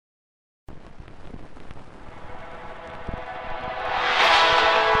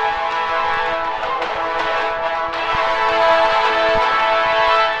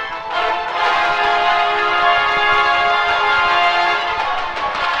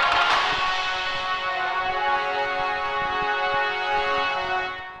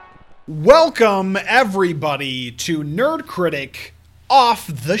Welcome, everybody, to Nerd Critic Off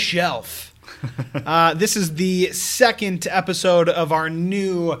the Shelf. This is the second episode of our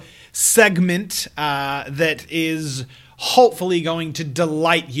new segment that is hopefully going to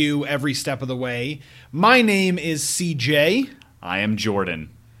delight you every step of the way. My name is CJ. I am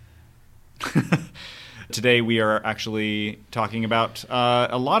Jordan. Today we are actually talking about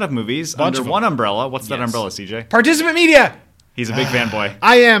a lot of movies under one umbrella. What's that umbrella, CJ? Participant Media! He's a big fanboy.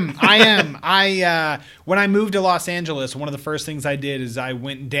 I am. When I moved to Los Angeles, one of the first things I did is I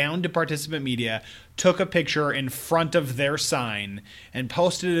went down to Participant Media, took a picture in front of their sign, and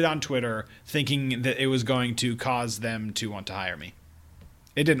posted it on Twitter, thinking that it was going to cause them to want to hire me.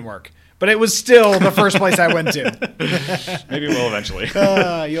 It didn't work. But it was still the first place I went to. Maybe we'll eventually.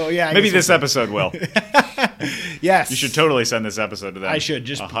 Maybe this episode will. Yes. You should totally send this episode to them. I should.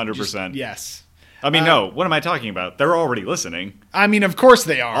 100%. Yes. I mean, no. What am I talking about? They're already listening. I mean, of course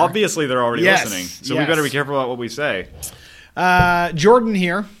they are. Obviously, they're already listening. So we better be careful about what we say. Jordan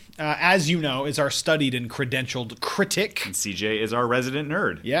here, as you know, is our studied and credentialed critic. And CJ is our resident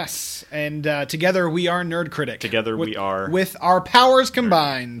nerd. Yes. And together we are Nerd Critic. Together we are. With our powers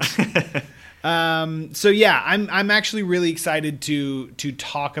combined. So yeah, I'm actually really excited to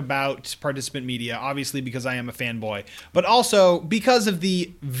talk about Participant Media, obviously because I am a fanboy, but also because of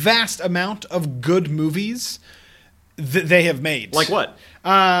the vast amount of good movies that they have made. Like what?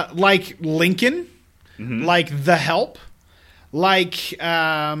 Like Lincoln, like The Help, like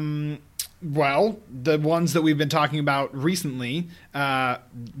the ones that we've been talking about recently,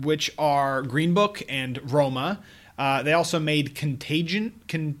 which are Green Book and Roma. They also made Contagion?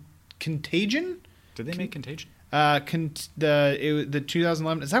 Did they make Contagion? The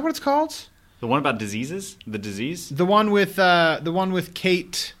 2011. Is that what it's called? The one about diseases? The disease? The one with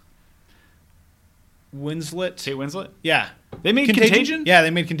Kate Winslet. Kate Winslet? Yeah. They made Contagion? Yeah,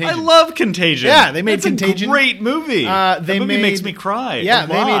 they made Contagion. I love Contagion. Yeah, they made Contagion. It's a great movie. That movie makes me cry. Yeah,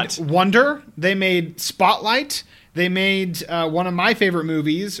 they made Wonder. They made Spotlight. They made one of my favorite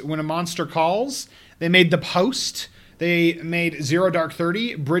movies, When a Monster Calls. They made The Post. They made Zero Dark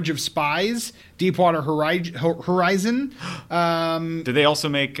 30, Bridge of Spies, Deepwater Horizon. Did they also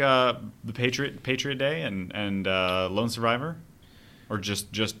make The Patriot Day and Lone Survivor? Or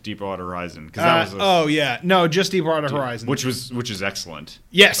just Deepwater Horizon? Because that was no, just Deepwater Horizon, which is excellent.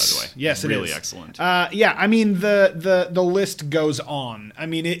 Yes, by the way. Yes, really it is excellent. Yeah, I mean the list goes on. I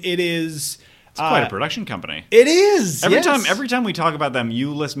mean it is. It's quite a production company. It is. Every time we talk about them,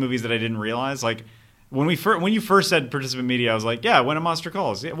 you list movies that I didn't realize. Like when you first said Participant Media, I was like, yeah, When a Monster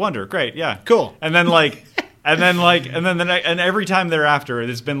Calls, yeah, Wonder, great, yeah, cool. And then every time thereafter,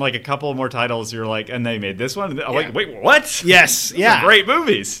 there's been like a couple more titles. You're like, and they made this one. I'm like, wait, what? Yes, Those are great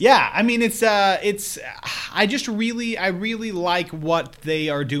movies. Yeah, I mean, it's. I really like what they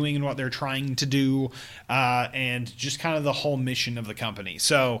are doing and what they're trying to do, and just kind of the whole mission of the company.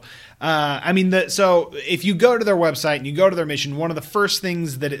 So, I mean, so if you go to their website and you go to their mission, one of the first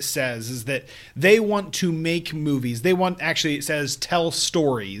things that it says is that they want to make movies. It says tell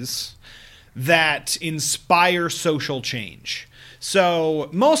stories that inspire social change. So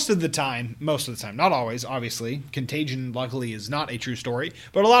most of the time, not always, obviously, Contagion luckily is not a true story,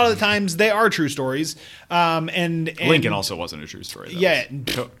 but a lot of the times they are true stories. And Lincoln also wasn't a true story, though. Yeah.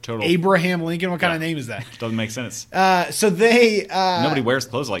 Total. Abraham Lincoln, what kind of name is that? Doesn't make sense. So they... Nobody wears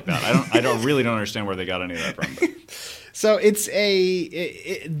clothes like that. I really don't understand where they got any of that from. But. So it's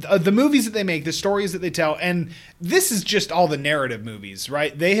the movies that they make, the stories that they tell, and this is just all the narrative movies,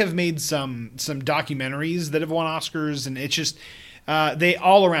 right? They have made some documentaries that have won Oscars, and it's just they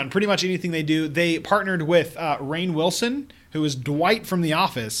all around, pretty much anything they do. They partnered with Rainn Wilson, who is Dwight from The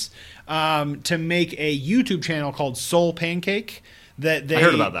Office, to make a YouTube channel called Soul Pancake. I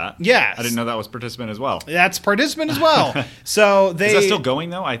heard about that. Yeah, I didn't know that was Participant as well. That's Participant as well. So is that still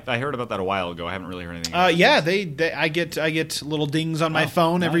going though? I heard about that a while ago. I haven't really heard anything. Yeah, I get little dings on my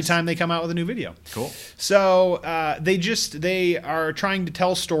phone every time they come out with a new video. Cool. So they are trying to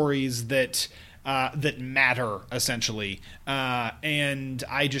tell stories that matter essentially, and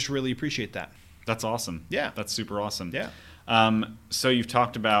I just really appreciate that. That's awesome. Yeah, that's super awesome. Yeah. So you've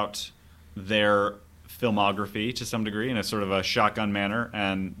talked about their filmography to some degree in a sort of a shotgun manner,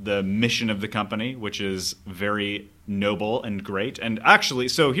 and the mission of the company, which is very noble and great. And actually,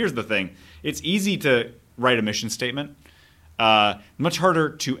 so here's the thing. It's easy to write a mission statement. Much harder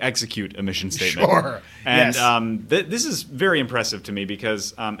to execute a mission statement. Sure. And yes. This is very impressive to me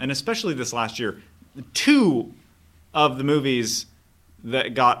because, and especially this last year, 2 of the movies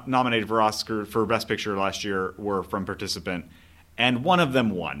that got nominated for Oscar for Best Picture last year were from Participant. and one of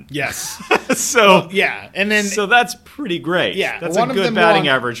them won. Yes. So yeah, and then so that's pretty great. Yeah, that's one a of good them batting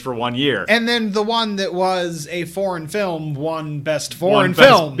won. average for 1 year. and then the one that was a foreign film won best foreign One best-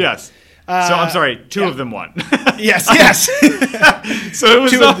 film. Yes. So I'm sorry, two yeah. of them won. Yes. Yes. So it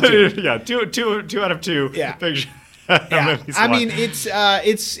was Two of the yeah, two out of two. Yeah. Picture. Yeah, movies I won. mean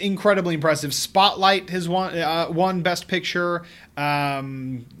it's incredibly impressive. Spotlight has won Best Picture.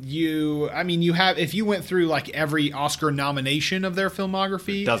 You have if you went through like every Oscar nomination of their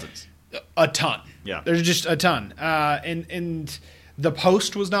filmography, dozens. a ton. Yeah. There's just a ton. And The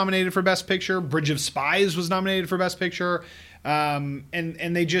Post was nominated for Best Picture. Bridge of Spies was nominated for Best Picture. And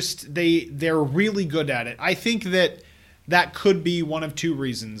they're really good at it. I think that could be one of two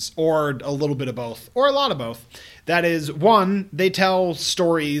reasons, or a little bit of both, or a lot of both. That is, one, they tell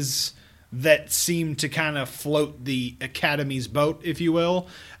stories that seem to kind of float the Academy's boat, if you will.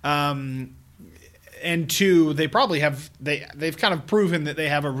 And two, they probably they've kind of proven that they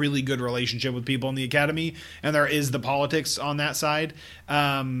have a really good relationship with people in the Academy, and there is the politics on that side.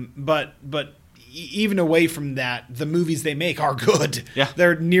 But even away from that, the movies they make are good. Yeah.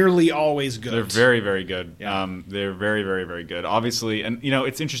 They're nearly always good. They're very, very good. Yeah. They're very, very, very good. Obviously, and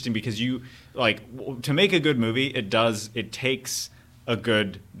it's interesting because to make a good movie, it takes a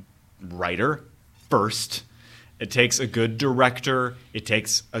good writer first. It takes a good director. It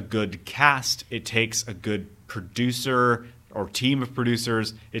takes a good cast. It takes a good producer or team of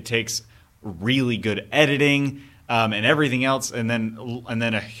producers. It takes really good editing. And everything else, and then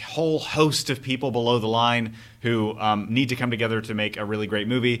a whole host of people below the line who need to come together to make a really great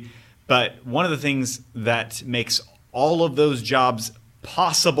movie. But one of the things that makes all of those jobs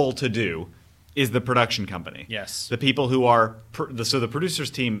possible to do is the production company. Yes. The people who are so the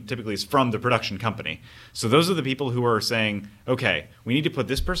producers team typically is from the production company. So those are the people who are saying, okay, we need to put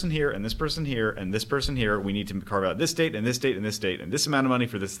this person here and this person here and this person here. We need to carve out this date and this date and this date and this amount of money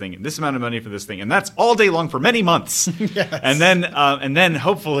for this thing and this amount of money for this thing, and that's all day long for many months. Yes. And then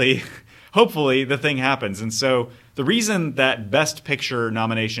hopefully the thing happens. And so the reason that Best Picture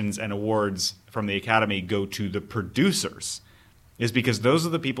nominations and awards from the Academy go to the producers is because those are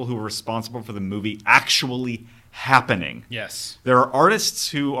the people who are responsible for the movie actually happening. Yes. There are artists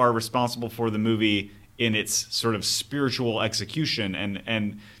who are responsible for the movie in its sort of spiritual execution and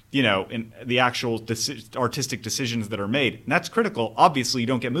in the actual artistic decisions that are made. And that's critical. Obviously, you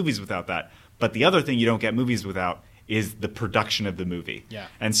don't get movies without that. But the other thing you don't get movies without is the production of the movie. Yeah.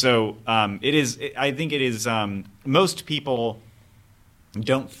 And so I think it is most people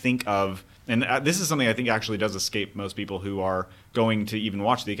don't think of, and this is something I think actually does escape most people who are going to even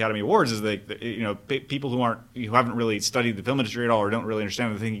watch the Academy Awards, is people who haven't really studied the film industry at all or don't really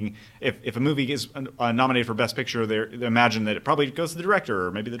understand. They're thinking if a movie is nominated for Best Picture, they imagine that it probably goes to the director,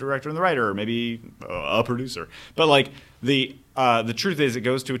 or maybe the director and the writer, or maybe a producer. But the truth is, it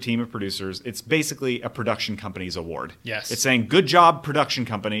goes to a team of producers. It's basically a production company's award. Yes. It's saying good job production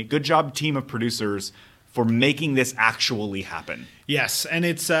company, good job team of producers for making this actually happen. Yes, and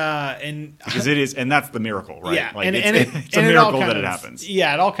it's because it is, and that's the miracle, right? Yeah, It's a miracle that it happens.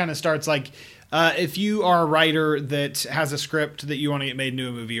 Yeah, it all kind of starts if you are a writer that has a script that you want to get made into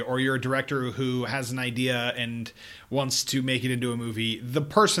a movie, or you're a director who has an idea and wants to make it into a movie, the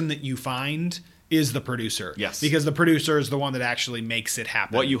person that you find is the producer. Yes. Because the producer is the one that actually makes it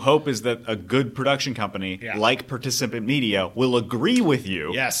happen. What you hope is that a good production company, like Participant Media, will agree with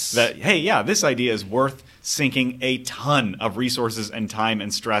you that, hey, yeah, this idea is worth sinking a ton of resources and time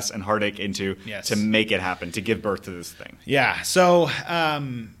and stress and heartache into to make it happen, to give birth to this thing. Yeah. So,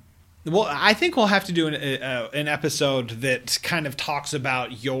 well, I think we'll have to do an episode that kind of talks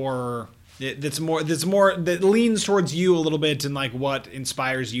about that leans towards you a little bit, and what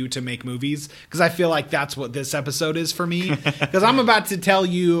inspires you to make movies, because I feel like that's what this episode is for me, because I'm about to tell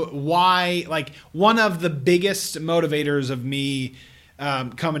you why, one of the biggest motivators of me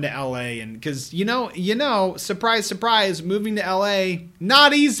coming to LA, and because surprise surprise, moving to LA,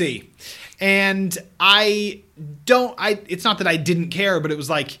 not easy. And it's not that I didn't care, but it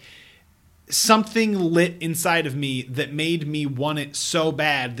was something lit inside of me that made me want it so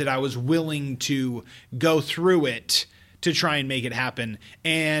bad that I was willing to go through it to try and make it happen.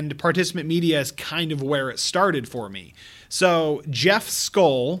 And Participant Media is kind of where it started for me. So Jeff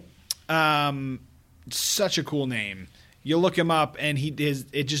Skoll, such a cool name. You look him up and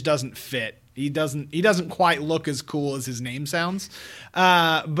it just doesn't fit. He doesn't quite look as cool as his name sounds.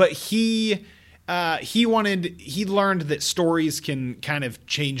 But he learned that stories can kind of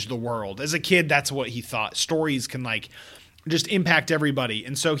change the world. As a kid, that's what he thought. Stories can just impact everybody.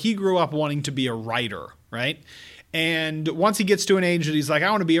 And so he grew up wanting to be a writer, right? And once he gets to an age that he's like,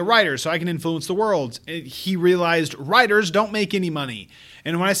 I want to be a writer so I can influence the world, he realized writers don't make any money.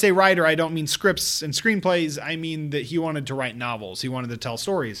 And when I say writer, I don't mean scripts and screenplays. I mean that he wanted to write novels. He wanted to tell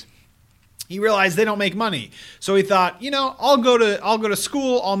stories. He realized they don't make money. So he thought, I'll go to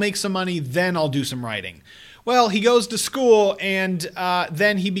school, I'll make some money, then I'll do some writing. Well, he goes to school, and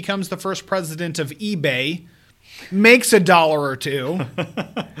then he becomes the first president of eBay, makes $1 or $2,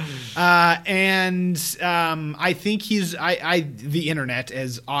 and I think the internet,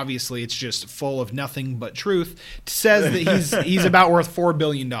 as obviously it's just full of nothing but truth, says that he's about worth $4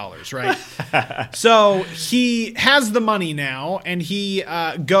 billion, right? So he has the money now, and he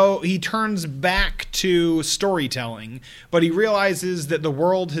turns back to storytelling, but he realizes that the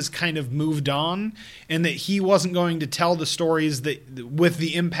world has kind of moved on, and that he wasn't going to tell the stories that with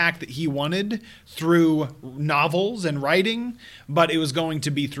the impact that he wanted through novels and writing, but it was going to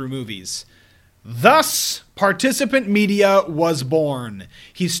be through movies. Thus, Participant Media was born.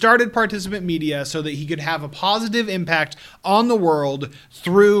 He started Participant Media so that he could have a positive impact on the world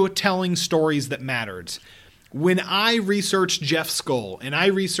through telling stories that mattered. When I researched Jeff Skoll and I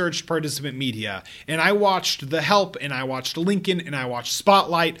researched Participant Media and I watched The Help and I watched Lincoln and I watched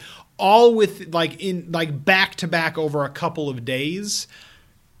Spotlight, all with back to back over a couple of days,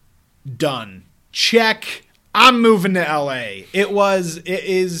 done. Check. I'm moving to LA. It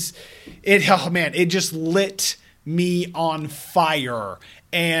just lit me on fire,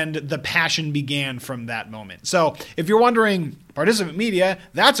 and the passion began from that moment. So if you're wondering, Participant Media,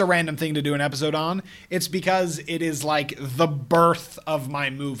 that's a random thing to do an episode on. It's because it is like the birth of my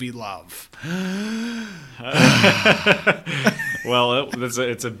movie love. Well,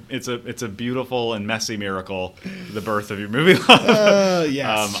 it's a beautiful and messy miracle, the birth of your movie love.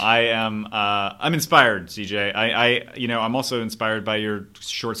 Yes. I'm inspired, CJ. I'm also inspired by your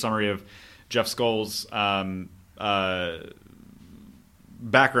short summary of Jeff Skoll's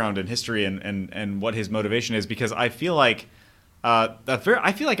background and history and what his motivation is, because I feel like I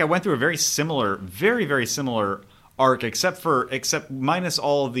went through a very very similar arc, except minus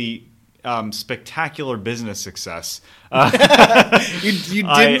all of the spectacular business success. You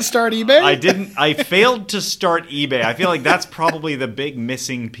didn't start eBay? I didn't. I failed to start eBay. I feel like that's probably the big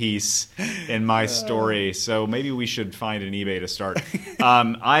missing piece in my story. So maybe we should find an eBay to start.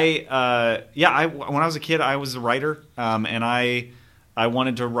 When I was a kid, I was a writer, and I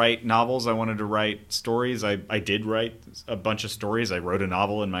wanted to write novels. I wanted to write stories. I did write a bunch of stories. I wrote a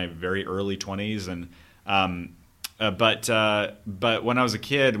novel in my very early 20s, and but when I was a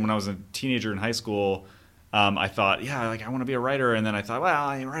kid, when I was a teenager in high school, I thought, I want to be a writer. And then I thought,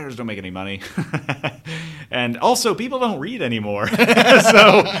 well, writers don't make any money. And also, people don't read anymore. So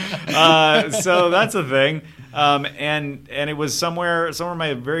that's a thing. And it was somewhere in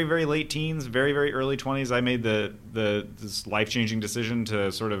my very, very late teens, very, very early 20s, I made this life-changing decision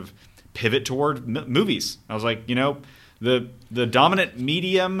to sort of pivot toward movies. I was like, the dominant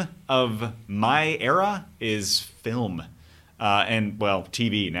medium of my era is film, and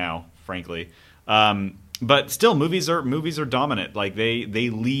TV now, frankly. But still, movies are dominant. Like they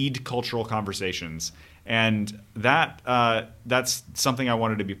lead cultural conversations, and that's something I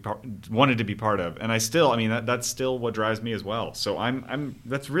wanted to be part of. And that's still what drives me as well. So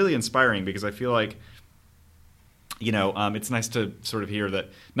that's really inspiring, because I feel like it's nice to sort of hear that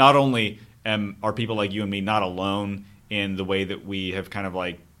not only are people like you and me not alone in the way that we have kind of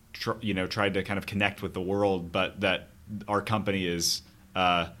like tried to kind of connect with the world, but that our company is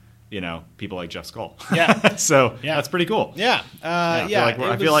people like Jeff Skoll. Yeah. So that's pretty cool. Yeah.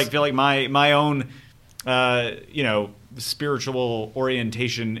 I feel like my own spiritual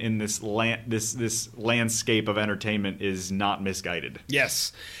orientation in this landscape of entertainment is not misguided.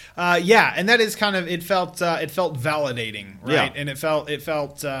 Yes. And that is kind of, it felt validating, right? Yeah. And it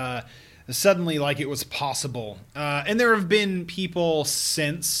felt suddenly like it was possible. And there have been people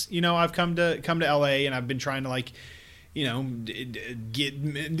since, I've come to LA, and I've been trying to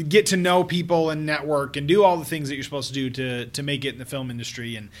get to know people and network and do all the things that you're supposed to do to make it in the film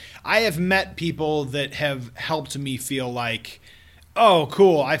industry. And I have met people that have helped me feel like, oh,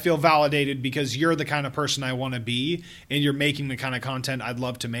 cool, I feel validated because you're the kind of person I want to be, and you're making the kind of content I'd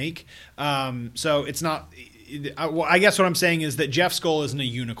love to make. So it's not... I guess what I'm saying is that Jeff Skoll isn't a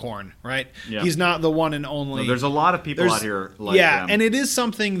unicorn, right? Yeah. He's not the one and only. No, there's a lot of people out here like him. And it is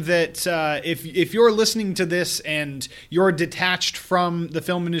something that if you're listening to this and you're detached from the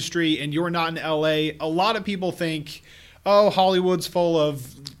film industry and you're not in LA, a lot of people think, oh, Hollywood's full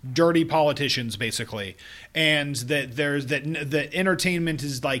of dirty politicians, basically, and that that entertainment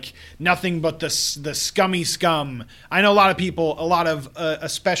is like nothing but the scummy scum. I know a lot of people,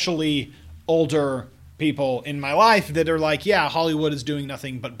 especially older people in my life that are like, yeah, Hollywood is doing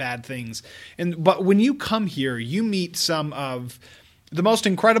nothing but bad things. But when you come here, you meet some of the most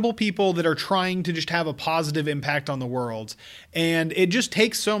incredible people that are trying to just have a positive impact on the world. And it just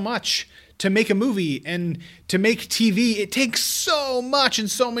takes so much to make a movie and to make TV. It takes so much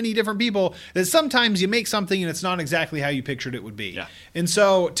and so many different people that sometimes you make something and it's not exactly how you pictured it would be. Yeah. And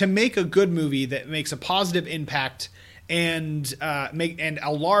so to make a good movie that makes a positive impact and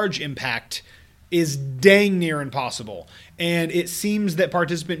a large impact is dang near impossible. And it seems that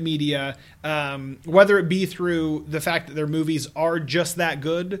participant media, whether it be through the fact that their movies are just that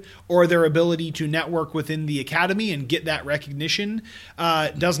good or their ability to network within the Academy and get that recognition,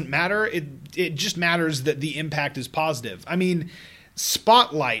 doesn't matter. It just matters that the impact is positive. I mean,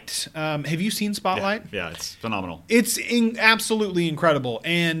 Spotlight. Have you seen Spotlight? Yeah, it's phenomenal. It's absolutely incredible.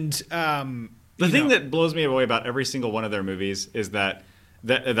 And the thing that blows me away about every single one of their movies is that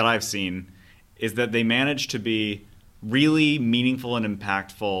I've seen is that they manage to be really meaningful and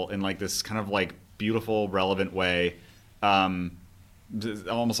impactful in like this kind of like beautiful, relevant way,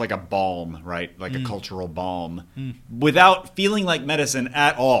 almost like a balm, right? Like a cultural balm, without feeling like medicine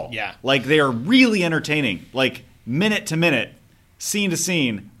at all. Yeah, like they are really entertaining, like minute to minute, scene to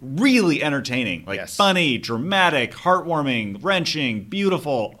scene, really entertaining, like funny, dramatic, heartwarming, wrenching,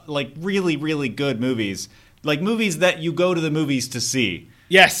 beautiful, like really, really good movies, like movies that you go to the movies to see.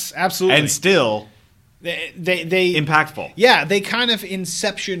 Yes, absolutely. And still they impactful. Yeah, they kind of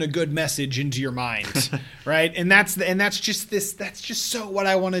inception a good message into your mind, right? And that's just so what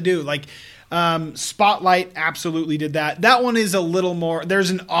I want to do. Like Spotlight absolutely did that. That one is a little more,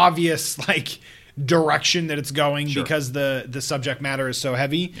 there's an obvious like direction that it's going because the subject matter is so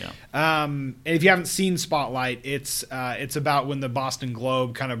heavy. Yeah. And if you haven't seen Spotlight, it's about when the Boston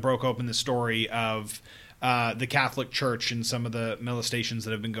Globe kind of broke open the story of the Catholic Church and some of the molestations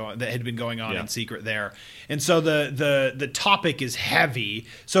that had been going on in secret there. And so the topic is heavy.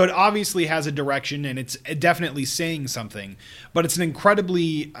 So it obviously has a direction and it's definitely saying something, but it's an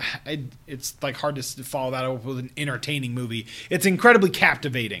incredibly, it's like hard to follow that up with an entertaining movie. It's incredibly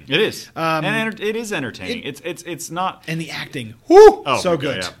captivating. It is. And it is entertaining. It's not. And the acting. Whoo! Oh, so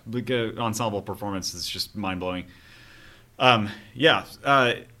good. Yeah. The ensemble performance is just mind blowing.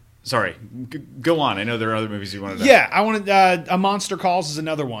 Sorry, go on. I know there are other movies you wanted to... Yeah, I wanted... A Monster Calls is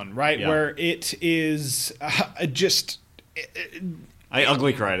another one, right? Yeah. Where it is just... I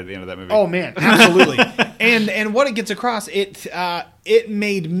ugly cried at the end of that movie. Oh, man, absolutely. and what it gets across, it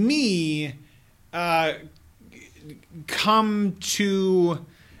made me come to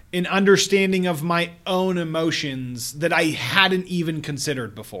an understanding of my own emotions that I hadn't even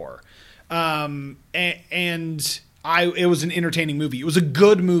considered before. It was an entertaining movie. It was a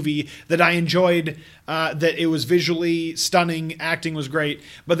good movie that I enjoyed, that it was visually stunning, acting was great,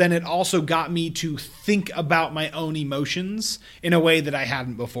 but then it also got me to think about my own emotions in a way that I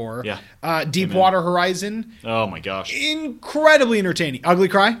hadn't before. Yeah. Deepwater Horizon. Oh my gosh. Incredibly entertaining. Ugly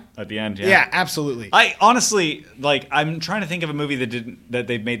cry? At the end, yeah. Yeah, absolutely. I honestly, I'm trying to think of a movie that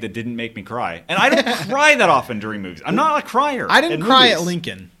they've made that didn't make me cry. And I don't cry that often during movies. I'm not a crier. I didn't cry at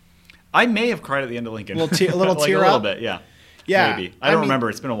Lincoln. I may have cried at the end of Lincoln. A little like tear a little up? bit, yeah. Yeah. Maybe. I don't remember.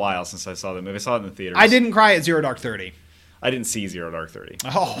 It's been a while since I saw the movie. I saw it in the theaters. I didn't cry at Zero Dark 30. I didn't see Zero Dark 30.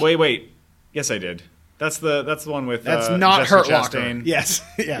 Oh. Wait. Yes, I did. That's the one with That's not Jessica Hurt Chastain. Locker. Yes.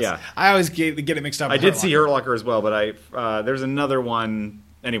 Yeah. I always get it mixed up. I did see Hurt Locker as well, but there's another one.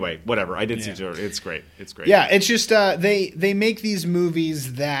 Anyway, whatever. I did see Zero. It's great. It's great. Yeah, it's just they make these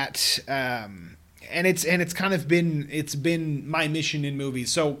movies that and it's kind of been my mission in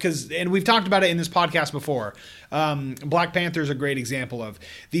movies. So and we've talked about it in this podcast before. Black Panther is a great example of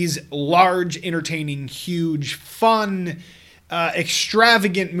these large, entertaining, huge, fun,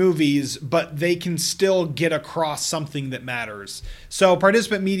 extravagant movies, but they can still get across something that matters. So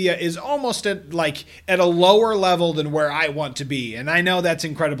participant media is almost at a lower level than where I want to be, and I know that's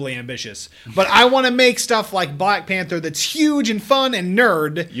incredibly ambitious. But I want to make stuff like Black Panther that's huge and fun and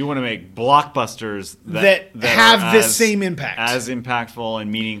nerd. You want to make blockbusters that have this same impact, as impactful and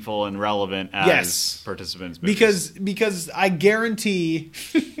meaningful and relevant as participants' movies. Because I guarantee.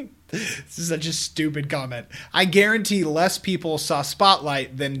 This is such a stupid comment. I guarantee less people saw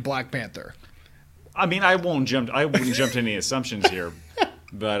Spotlight than Black Panther. I mean, I wouldn't jump to any assumptions here,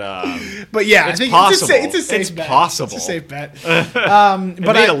 but yeah, it's I think possible. It's a safe bet. Possible. It's a safe bet. It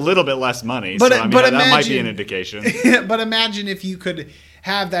made a little bit less money, so that might be an indication. But imagine if you could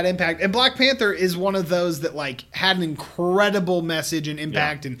have that impact. And Black Panther is one of those that had an incredible message and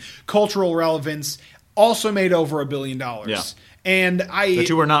impact and cultural relevance. Also made over $1 billion. Yeah. And The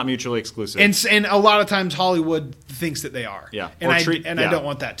two are not mutually exclusive. and a lot of times Hollywood thinks that they are. Yeah. And I don't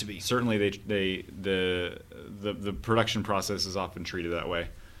want that to be. Certainly, the production process is often treated that way,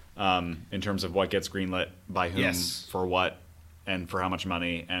 in terms of what gets greenlit by whom, Yes. for what, and for how much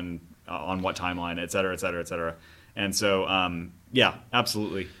money, and on what timeline, et cetera, et cetera, et cetera. And so, yeah,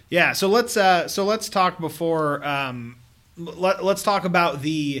 absolutely. Yeah, so let's talk before let's talk about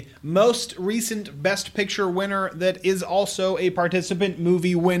the most recent Best Picture winner that is also a participant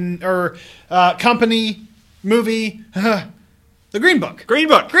movie company movie, The Green Book. Green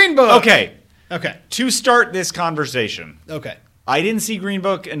Book. Green Book. Okay. Okay. To start this conversation, Okay. I didn't see Green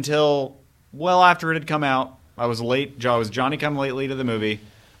Book until well after it had come out. I was late. I was Johnny come lately to the movie.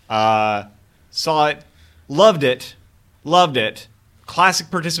 Saw it, loved it.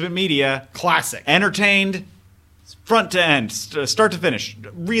 Classic participant media. Classic. Entertained, front to end, start to finish.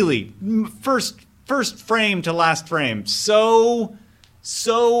 Really, first frame to last frame. So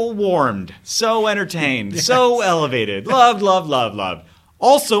warmed, so entertained, so elevated. Loved.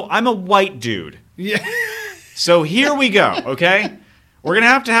 Also, I'm a white dude. Yeah. So here we go, okay? We're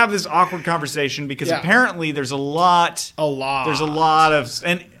going to have this awkward conversation because apparently there's a lot. There's a lot of...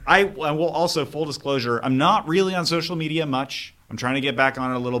 And I will also, full disclosure, I'm not really on social media much. I'm trying to get back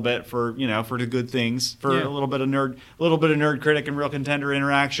on it a little bit for the good things, for a little bit of nerd critic and real contender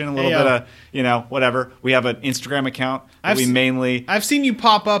interaction, a little bit of, whatever. We have an Instagram account that I've seen you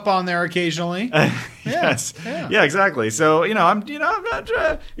pop up on there occasionally. Yes. Yeah, exactly. So, I'm not,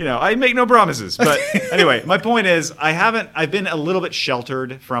 I make no promises. But anyway, my point is I've been a little bit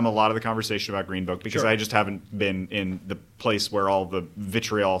sheltered from a lot of the conversation about Green Book because I just haven't been in the place where all the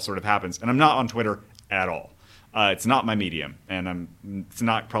vitriol sort of happens. And I'm not on Twitter at all. It's not my medium, and it's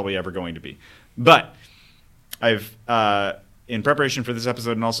not probably ever going to be. But I've, in preparation for this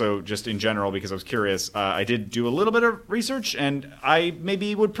episode and also just in general because I was curious, I did do a little bit of research, and I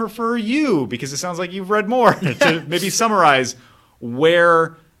maybe would prefer you, because it sounds like you've read more, to maybe summarize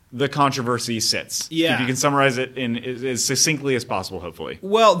where the controversy sits. Yeah. If you can summarize it in as succinctly as possible, hopefully.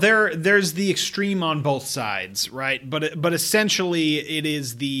 Well, there's the extreme on both sides, right? But essentially, it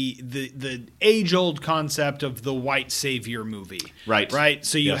is the age-old concept of the white savior movie, right?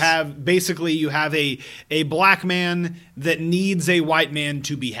 So you have a black man that needs a white man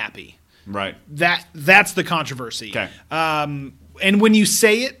to be happy, right? That's the controversy. Okay. And when you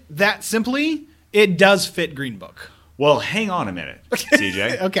say it that simply, it does fit Green Book. Well, hang on a minute,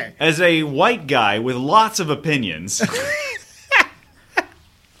 CJ. Okay. As a white guy with lots of opinions,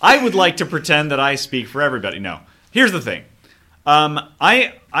 I would like to pretend that I speak for everybody. No. Here's the thing.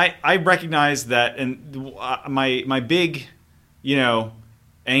 I recognize that, and my big,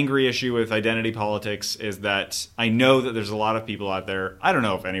 angry issue with identity politics is that I know that there's a lot of people out there. I don't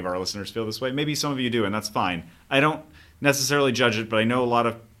know if any of our listeners feel this way. Maybe some of you do, and that's fine. I don't necessarily judge it, but I know a lot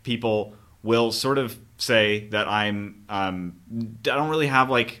of people will sort of say that I don't really have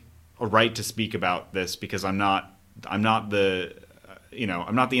like a right to speak about this because I'm not the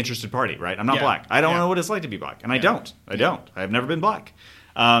interested party, right? I'm not black. I don't know what it's like to be black, and I don't. I've never been black,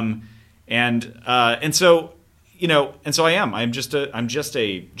 and so I am. I'm just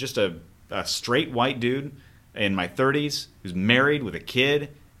a straight white dude in my 30s who's married with a kid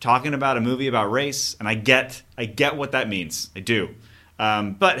talking about a movie about race, and I get what that means. I do.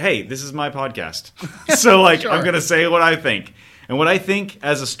 But hey, this is my podcast. So sure. I'm going to say what I think. And what I think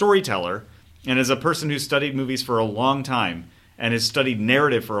as a storyteller and as a person who's studied movies for a long time and has studied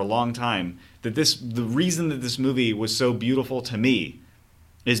narrative for a long time, that the reason that this movie was so beautiful to me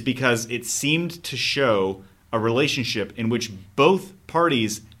is because it seemed to show a relationship in which both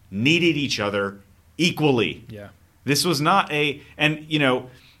parties needed each other equally. Yeah. This was not if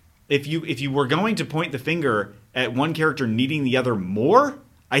you were going to point the finger at one character needing the other more,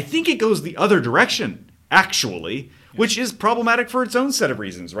 I think it goes the other direction, actually, which is problematic for its own set of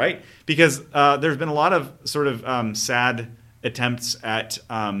reasons, right? Because there's been a lot of sort of sad attempts at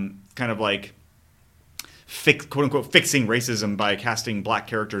kind of like quote-unquote fixing racism by casting black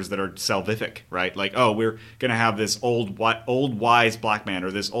characters that are salvific, right? Like, oh, we're going to have this old wise black man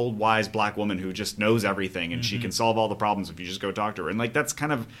or this old wise black woman who just knows everything and she can solve all the problems if you just go talk to her. And that's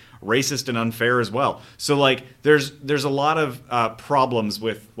kind of racist and unfair as well. So there's a lot of problems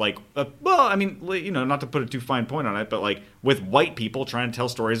with not to put a too fine point on it, but with white people trying to tell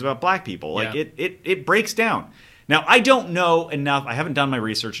stories about black people. It breaks down. Now, I don't know enough. I haven't done my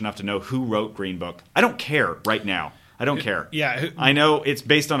research enough to know who wrote Green Book. I don't care right now. I don't care. Yeah. I know it's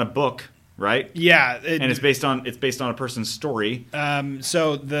based on a book, right? Yeah. And it's based on a person's story. You can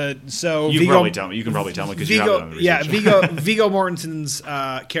probably tell me because you have it on the research. Viggo Mortensen's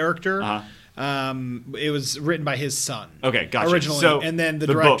character It was written by his son. Okay, gotcha. Originally, So, and then the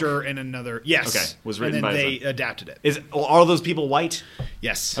the director book. and another. Yes. Okay, was written and then by his they adapted it. Are all those people white?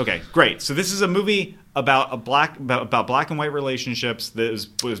 Yes. Okay, great. So this is a movie about black and white relationships that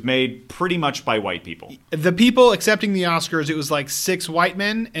was made pretty much by white people. The people accepting the Oscars, it was like 6 white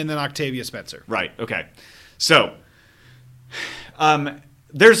men and then Octavia Spencer. Right. Okay. So,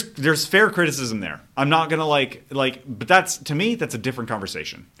 there's fair criticism there. I'm not gonna but that's, to me, that's a different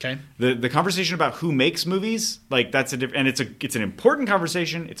conversation. Okay. The conversation about who makes movies, that's a different, and it's an important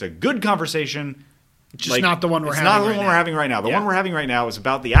conversation. It's a good conversation. Just not the one we're having. It's not the right one now. we're having right now. The one we're having right now is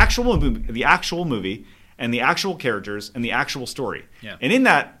about the actual movie and the actual characters and the actual story. Yeah. And in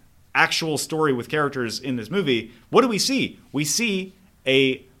that actual story with characters in this movie, what do we see? We see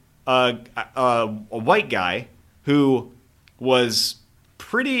a white guy who was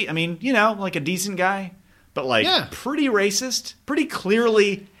pretty, like a decent guy, but pretty racist, pretty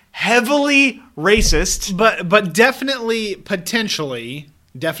clearly, heavily racist. But definitely, potentially.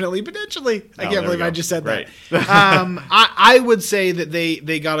 I can't believe I just said that. Right. I would say that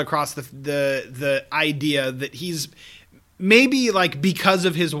they got across the idea that he's maybe, like, because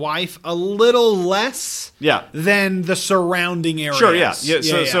of his wife, a little less than the surrounding areas. Sure, yeah.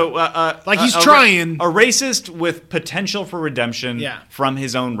 Like, he's trying. A racist with potential for redemption Yeah. from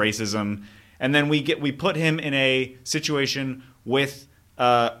his own racism. And then we put him in a situation with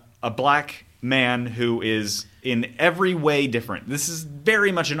a black man who is in every way different. This is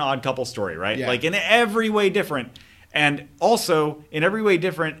very much an Odd Couple story, right? Yeah. Like, in every way different. And also in every way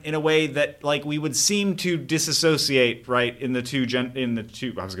different in a way that, like, we would seem to disassociate, right, in the two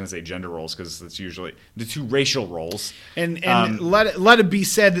I was going to say gender roles because that's usually the two racial roles. And let it be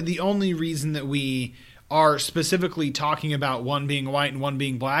said that the only reason that we are specifically talking about one being white and one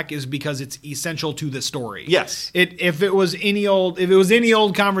being black is because it's essential to the story. Yes. If it was any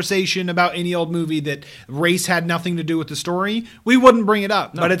old conversation about any old movie that race had nothing to do with the story, we wouldn't bring it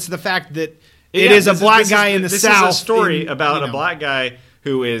up. No. But it's the fact that it is a black guy in the South. This is a story about a black guy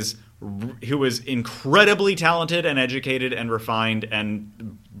who is incredibly talented and educated and refined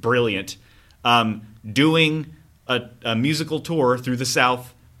and brilliant, doing a musical tour through the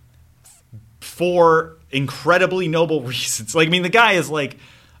South for incredibly noble reasons. Like, the guy is like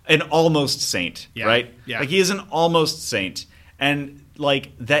an almost saint, right? Yeah. Like, he is an almost saint. And,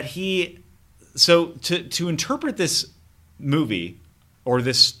 like, that he... So, to interpret this movie or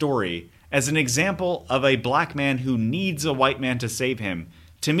this story as an example of a black man who needs a white man to save him,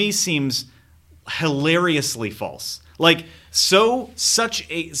 to me seems hilariously false. Like,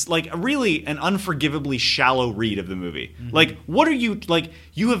 really an unforgivably shallow read of the movie. Mm-hmm. Like, what are you, like,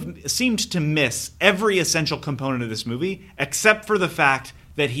 you have seemed to miss every essential component of this movie except for the fact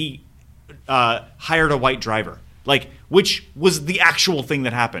that he hired a white driver, like, which was the actual thing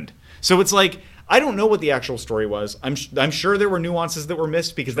that happened. So it's like, I don't know what the actual story was. I'm sure there were nuances that were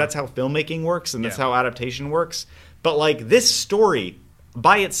missed because that's how filmmaking works and that's how adaptation works. But, like, this story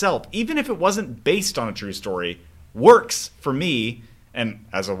by itself, even if it wasn't based on a true story, works for me, and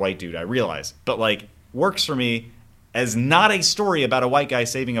as a white dude I realize, but, like, works for me as not a story about a white guy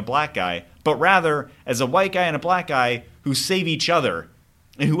saving a black guy, but rather as a white guy and a black guy who save each other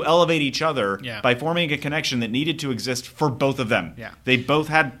and who elevate each other by forming a connection that needed to exist for both of them. Yeah. They both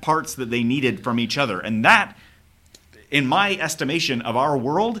had parts that they needed from each other, and that, in my estimation of our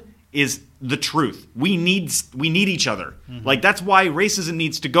world, is the truth. We need each other. Mm-hmm. Like, that's why racism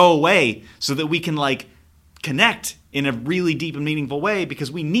needs to go away, so that we can, like, connect in a really deep and meaningful way,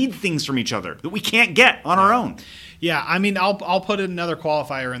 because we need things from each other that we can't get on our own. Yeah, I'll put another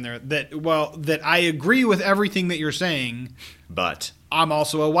qualifier in there that I agree with everything that you're saying, but I'm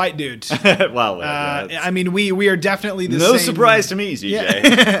also a white dude. Well, we are definitely the same. No same. surprise to me, CJ.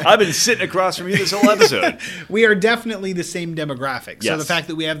 Yeah. I've been sitting across from you this whole episode. We are definitely the same demographic. Yes. So the fact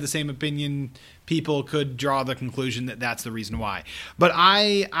that we have the same opinion, people could draw the conclusion that that's the reason why. But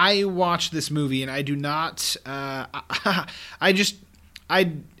I watched this movie and I do not. It just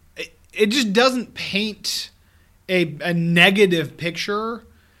doesn't paint a negative picture.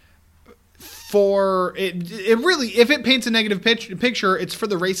 For it really, if it paints a negative picture, it's for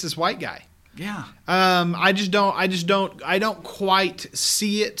the racist white guy. Yeah. I don't quite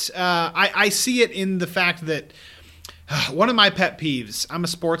see it. I see it in the fact that one of my pet peeves, I'm a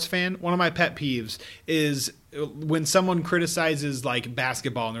sports fan. One of my pet peeves is when someone criticizes, like,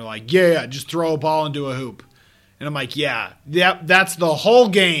 basketball and they're like, yeah, just throw a ball into a hoop. And I'm like, yeah, that's the whole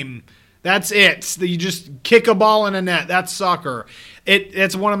game. That's it. You just kick a ball in a net. That's soccer.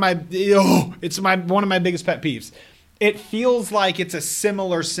 It's one of my one of my biggest pet peeves. it feels like it's a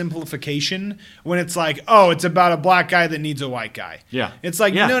similar simplification when it's like, oh, it's about a black guy that needs a white guy. Yeah. It's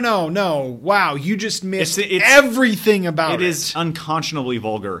like, Yeah. no. Wow, you just missed It's everything about it. It is unconscionably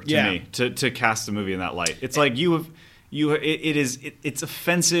vulgar to me to cast the movie in that light. It's like it's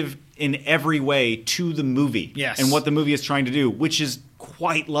offensive in every way to the movie. Yes. And what the movie is trying to do, which is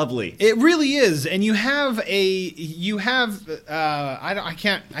quite lovely. It really is, and you have I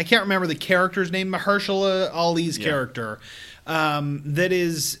can't remember the character's name, Mahershala Ali's character, that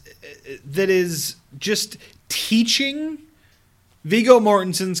is just teaching Viggo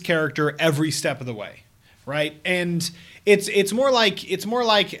Mortensen's character every step of the way, right? And it's more like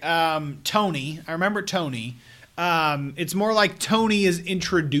Tony. I remember Tony. It's more like Tony is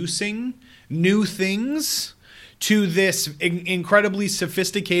introducing new things to this incredibly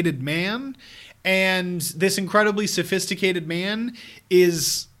sophisticated man, and this incredibly sophisticated man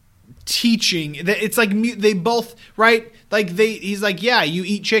is teaching. It's like they both, right? Like he's like, yeah, you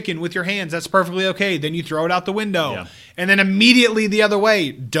eat chicken with your hands, that's perfectly okay. Then you throw it out the window. Yeah. And then immediately the other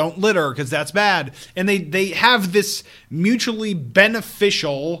way, don't litter because that's bad. And they have this mutually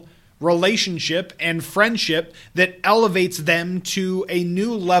beneficial relationship and friendship that elevates them to a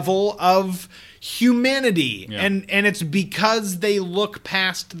new level of humanity. Yeah. And it's because they look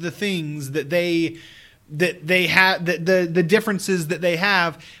past the things that they have, the differences that they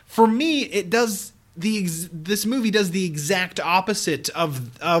have. For me, it does this movie does the exact opposite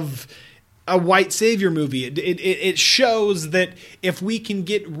of a white savior movie. It shows that if we can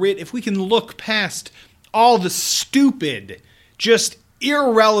look past all the stupid, just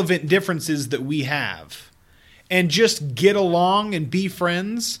irrelevant differences that we have and just get along and be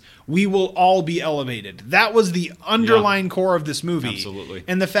friends, we will all be elevated. That was the underlying core of this movie. Absolutely.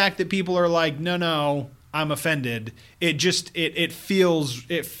 And the fact that people are like, no, I'm offended. It feels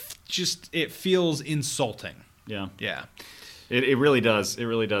insulting. Yeah. Yeah. It really does. It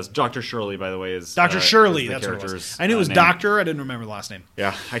really does. Dr. Shirley, by the way, is Dr. Shirley. is the That's what it was. character's, I knew it was name. Doctor. I didn't remember the last name.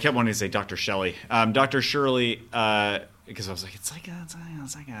 Yeah, I kept wanting to say Dr. Shelley. Dr. Shirley, because I was like, it's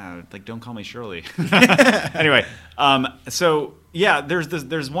like don't call me Shirley. Anyway, so yeah,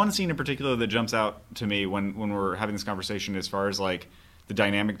 there's one scene in particular that jumps out to me when we're having this conversation as far as like the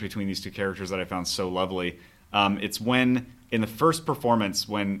dynamic between these two characters that I found so lovely. It's when in the first performance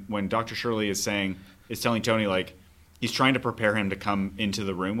when Dr. Shirley is telling Tony like he's trying to prepare him to come into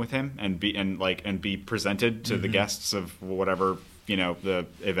the room with him and be presented to the guests of whatever the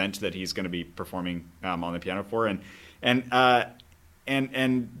event that he's going to be performing on the piano for, and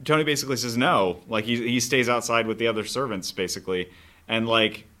Tony basically says no, like he stays outside with the other servants basically, and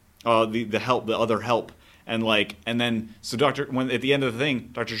like the other help, and then so when at the end of the thing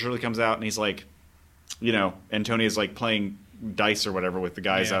Dr. Shirley comes out and he's like, and Tony is like playing dice or whatever with the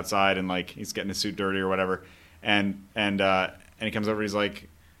guys outside, and like he's getting his suit dirty or whatever, and he comes over, he's like,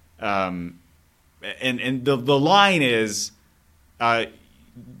 and the line is,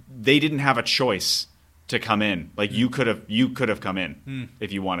 they didn't have a choice to come in. Like you could have come in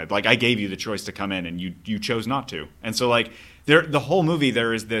if you wanted. Like I gave you the choice to come in, and you chose not to. And so like the whole movie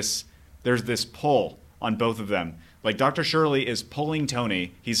there's this pull on both of them. Like Dr. Shirley is pulling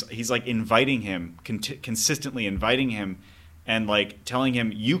Tony. He's like inviting him, consistently inviting him, and like telling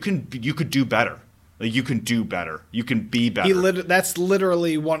him you could do better. Like you can do better. You can be better. That's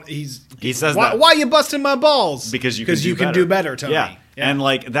literally one. He says why, that. Why are you busting my balls? Because you can do better, Tony. Yeah. And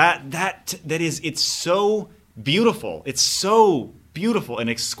like that is, it's so beautiful. It's so beautiful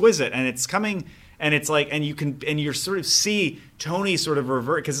and exquisite, and it's coming, and it's like, and you sort of see Tony sort of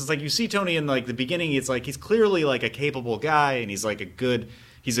revert, because it's like you see Tony in like the beginning. It's like he's clearly like a capable guy, and he's like a good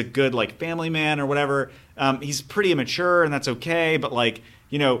like family man or whatever. He's pretty immature, and that's okay. But like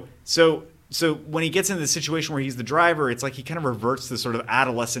So when he gets into the situation where he's the driver, it's like he kind of reverts to sort of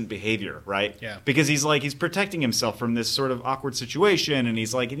adolescent behavior, right? Yeah. Because he's protecting himself from this sort of awkward situation, and he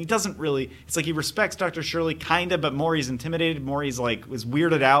doesn't really. It's like he respects Dr. Shirley kind of, but more he's intimidated, more he's like was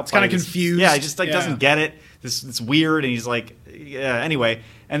weirded out. It's kind of confused. Yeah, he just like doesn't get it. It's weird, and he's like, yeah. Anyway,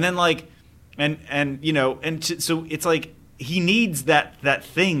 and then like, so it's like he needs that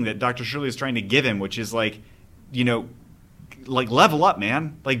thing that Dr. Shirley is trying to give him, which is like, like level up,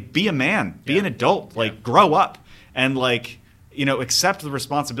 man. Like be a man, be an adult, like grow up, and like accept the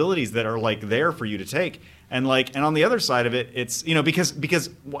responsibilities that are like there for you to take. And like, and on the other side of it, it's because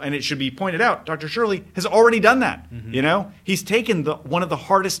and it should be pointed out, Dr. Shirley has already done that. He's taken one of the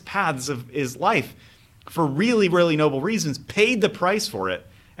hardest paths of his life for really, really noble reasons, paid the price for it,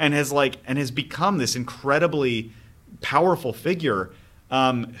 and has become this incredibly powerful figure.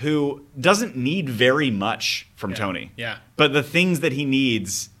 Who doesn't need very much from Tony. Yeah. But the things that he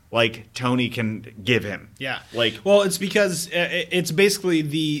needs like Tony can give him. Yeah. Like, well, it's because it's basically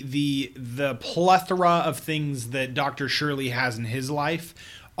the plethora of things that Dr. Shirley has in his life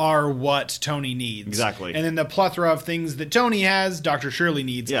are what Tony needs. Exactly. And then the plethora of things that Tony has, Dr. Shirley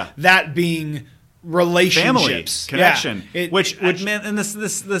needs. Yeah. That being relationships, family connection, yeah. which man, and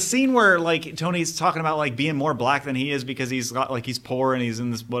the scene where like Tony's talking about like being more black than he is because he's got, like he's poor and he's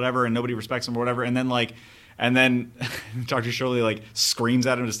in this whatever and nobody respects him or whatever, and then Dr. Shirley like screams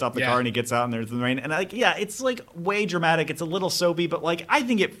at him to stop the car and he gets out and there's the rain and like it's like way dramatic, it's a little soapy, but like I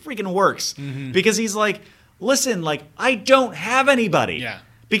think it freaking works because he's like, listen, like I don't have anybody.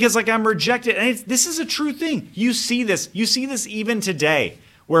 Because like I'm rejected, and this is a true thing. You see this even today,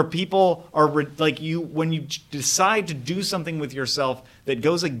 where people are when you decide to do something with yourself that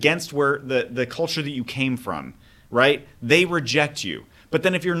goes against where the culture that you came from, right? They reject you. But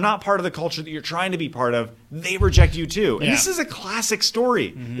then if you're not part of the culture that you're trying to be part of, they reject you too. And this is a classic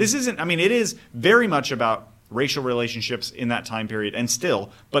story. This isn't. I mean, it is very much about racial relationships in that time period and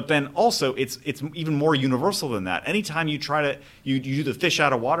still, but then also it's even more universal than that. Anytime you try to you do the fish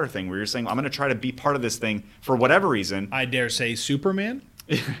out of water thing where you're saying, I'm going to try to be part of this thing for whatever reason, I dare say Superman,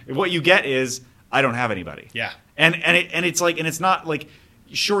 what you get is I don't have anybody. And it's not like,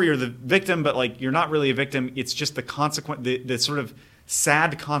 sure, you're the victim, but like you're not really a victim. It's just the sort of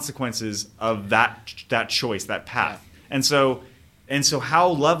sad consequences of that choice, that path. And so how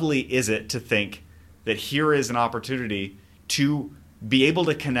lovely is it to think that here is an opportunity to be able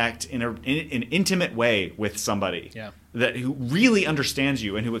to connect in an intimate way with somebody that who really understands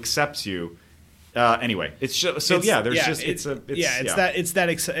you and who accepts you. Anyway, it's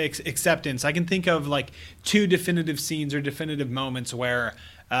that acceptance. I can think of like two definitive scenes or definitive moments where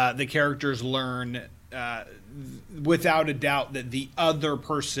the characters learn without a doubt that the other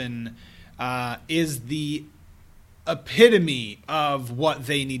person is the epitome of what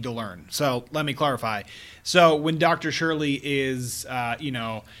they need to learn. So let me clarify. So when Dr. Shirley is,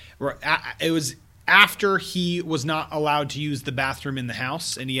 it was after he was not allowed to use the bathroom in the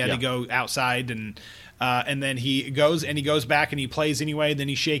house and he had to go outside and then he goes back and he plays anyway. Then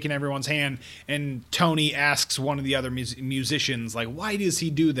he's shaking everyone's hand and Tony asks one of the other musicians, like, why does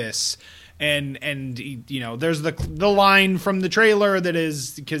he do this? And there's the line from the trailer that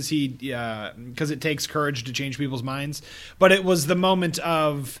is because it takes courage to change people's minds. But it was the moment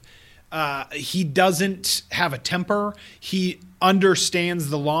of he doesn't have a temper. He understands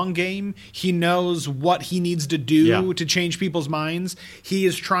the long game. He knows what he needs to do to change people's minds. He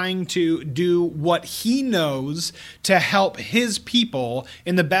is trying to do what he knows to help his people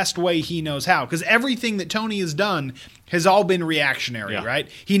in the best way he knows how. Because everything that Tony has done has all been reactionary, right?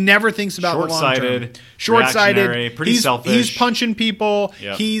 He never thinks about the long term. Short-sighted, pretty selfish. He's punching people.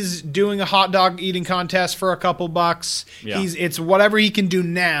 Yep. He's doing a hot dog eating contest for a couple bucks. Yep. It's whatever he can do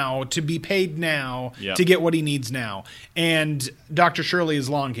now to be paid now to get what he needs now. And Dr. Shirley is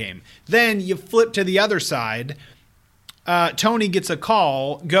long game. Then you flip to the other side. Tony gets a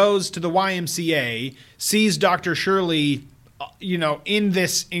call, goes to the YMCA, sees Dr. Shirley, in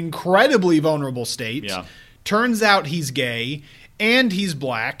this incredibly vulnerable state. Yeah. Turns out he's gay, and he's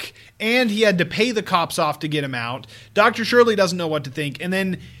black, and he had to pay the cops off to get him out. Dr. Shirley doesn't know what to think, and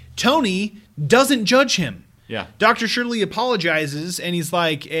then Tony doesn't judge him. Yeah. Dr. Shirley apologizes, and he's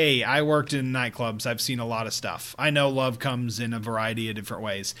like, hey, I worked in nightclubs. I've seen a lot of stuff. I know love comes in a variety of different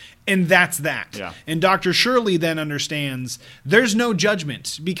ways. And that's that. Yeah. And Dr. Shirley then understands there's no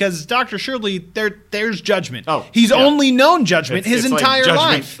judgment because Dr. Shirley, there's judgment. Oh, he's only known judgment his entire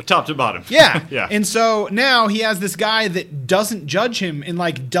life. Top to bottom. Yeah. Yeah. And so now he has this guy that doesn't judge him and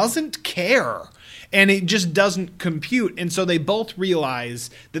like doesn't care. And it just doesn't compute. And so they both realize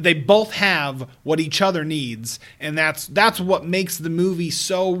that they both have what each other needs. And that's what makes the movie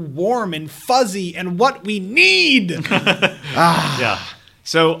so warm and fuzzy and what we need. Yeah.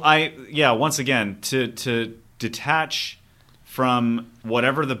 So once again, to detach from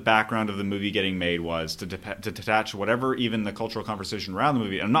whatever the background of the movie getting made was, to detach whatever even the cultural conversation around the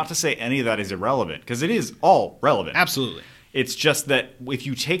movie, and not to say any of that is irrelevant, because it is all relevant. Absolutely. It's just that if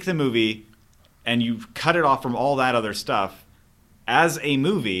you take the movie and you cut it off from all that other stuff, as a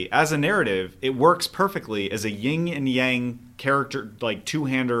movie, as a narrative, it works perfectly as a yin and yang character, like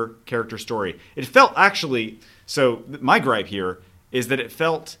two-hander character story. It felt actually, so my gripe here is that it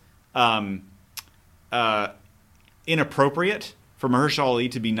felt inappropriate for Mahershala Ali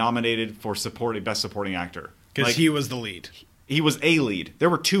to be nominated for Best Supporting Actor. Because he was the lead. He was a lead.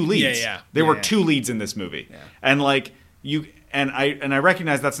 There were two leads. There were two leads in this movie. Yeah. And like I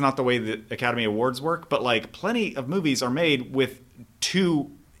recognize that's not the way the Academy Awards work, but like plenty of movies are made with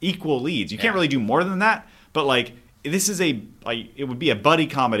two equal leads. You can't really do more than that, but like this is it would be a buddy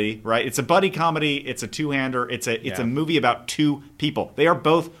comedy, right? It's a buddy comedy. It's a two-hander. It's a movie about two people. They are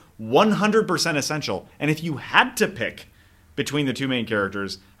both 100% essential. And if you had to pick between the two main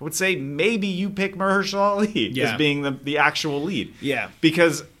characters, I would say maybe you pick Mahershala Ali as being the actual lead. Yeah.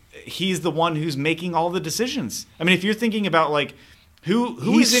 Because he's the one who's making all the decisions. I mean, if you're thinking about like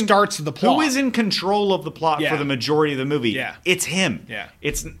who starts the plot, who is in control of the plot for the majority of the movie, it's him. Yeah.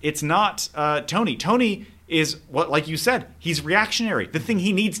 It's not Tony. Tony is like you said, he's reactionary. The thing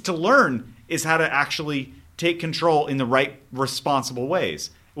he needs to learn is how to actually take control in the right, responsible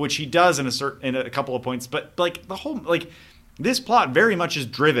ways, which he does in a couple of points. But like the whole this plot very much is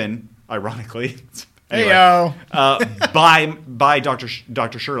driven, ironically, anyway, by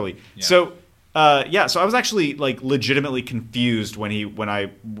Dr. Shirley. Yeah. So so I was actually like legitimately confused when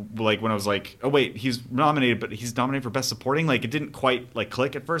I was like, oh wait, he's nominated, but he's nominated for Best Supporting. Like it didn't quite like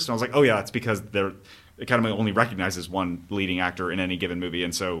click at first, and I was like, oh yeah, that's because the Academy only recognizes one leading actor in any given movie,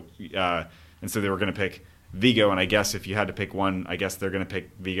 and so they were going to pick Viggo, and I guess if you had to pick one, I guess they're going to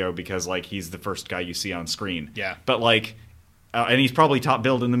pick Viggo because like he's the first guy you see on screen. Yeah. But like, and he's probably top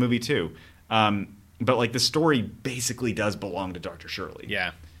billed in the movie too. But like the story basically does belong to Dr. Shirley.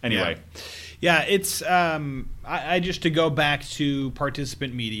 Yeah. Anyway. Yeah, it's I just to go back to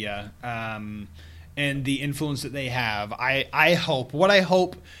participant media and the influence that they have. I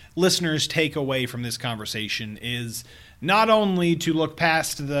hope listeners take away from this conversation is not only to look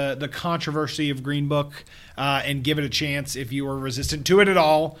past the controversy of Green Book and give it a chance if you are resistant to it at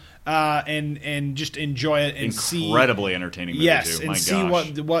all, and just enjoy it and see incredibly entertaining movie too. And see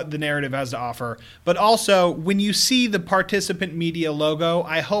what the narrative has to offer. But also, when you see the participant media logo,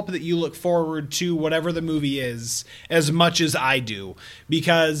 I hope that you look forward to whatever the movie is as much as I do,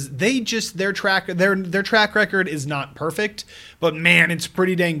 because their track record is not perfect, but man, it's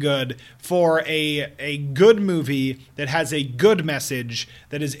pretty dang good for a good movie that has a good message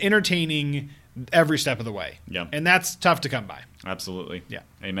that is entertaining every step of the way. Yeah. And that's tough to come by. Absolutely. Yeah.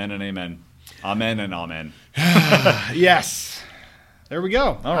 Amen and amen. Amen and amen. Yes. There we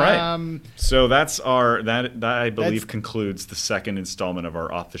go. All right. So that's that I believe concludes the second installment of our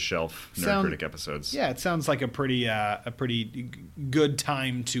off-the-shelf Nerd Critic episodes. Yeah, it sounds like a pretty good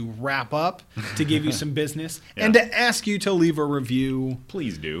time to wrap up, to give you some business, and to ask you to leave a review.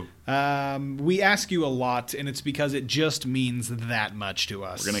 Please do. We ask you a lot, and it's because it just means that much to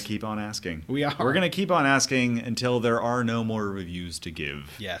us. We're going to keep on asking. We are. We're going to keep on asking until there are no more reviews to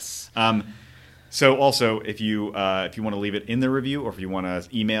give. Yes. So also, if you want to leave it in the review, or if you want to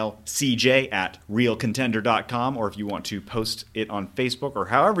email cj@realcontender.com, or if you want to post it on Facebook, or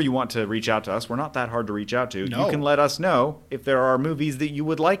however you want to reach out to us, we're not that hard to reach out to. No. You can let us know if there are movies that you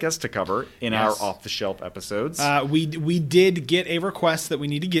would like us to cover in our off-the-shelf episodes. We did get a request that we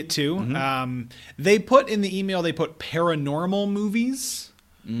need to get to. Mm-hmm. They put in the email, paranormal movies.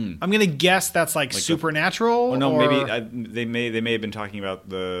 I'm gonna guess that's like supernatural. Well, no, maybe they may have been talking about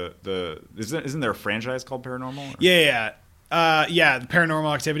the isn't there a franchise called Paranormal? Yeah,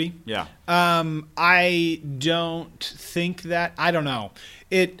 Paranormal Activity. Yeah. I don't think that. I don't know.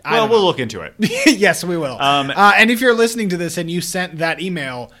 We'll look into it. Yes, we will. And if you're listening to this and you sent that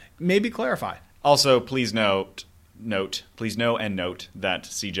email, maybe clarify. Also, please note that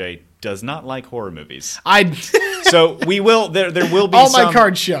CJ does not like horror movies. So we will. There will be all my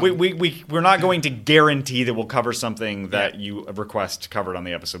cards show. We're not going to guarantee that we'll cover something that you request covered on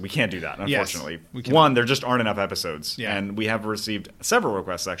the episode. We can't do that, unfortunately. Yes, one, there just aren't enough episodes, and we have received several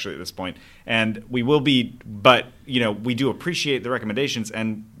requests actually at this point, and we will be. But we do appreciate the recommendations,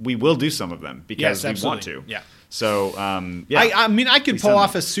 and we will do some of them because we want to. Yeah. So I mean, I could pull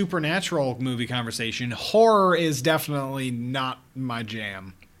off a supernatural movie conversation. Horror is definitely not my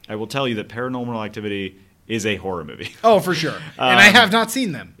jam. I will tell you that Paranormal Activity is a horror movie. Oh, for sure. And I have not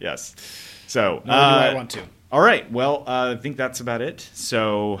seen them. Yes. So nor do I want to. All right. Well, I think that's about it.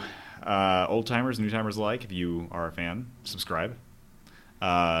 So old timers, new timers alike, if you are a fan, subscribe.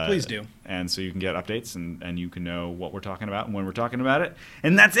 Please do. And so you can get updates and you can know what we're talking about and when we're talking about it.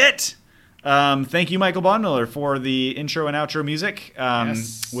 And that's it. Thank you, Michael Bondmiller, for the intro and outro music,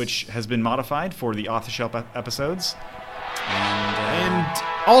 which has been modified for the off-the-shelf episodes. And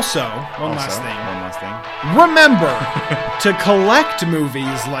also, one last thing. Remember to collect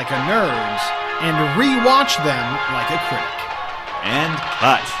movies like a nerd and rewatch them like a critic. And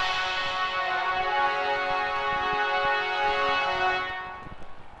cut.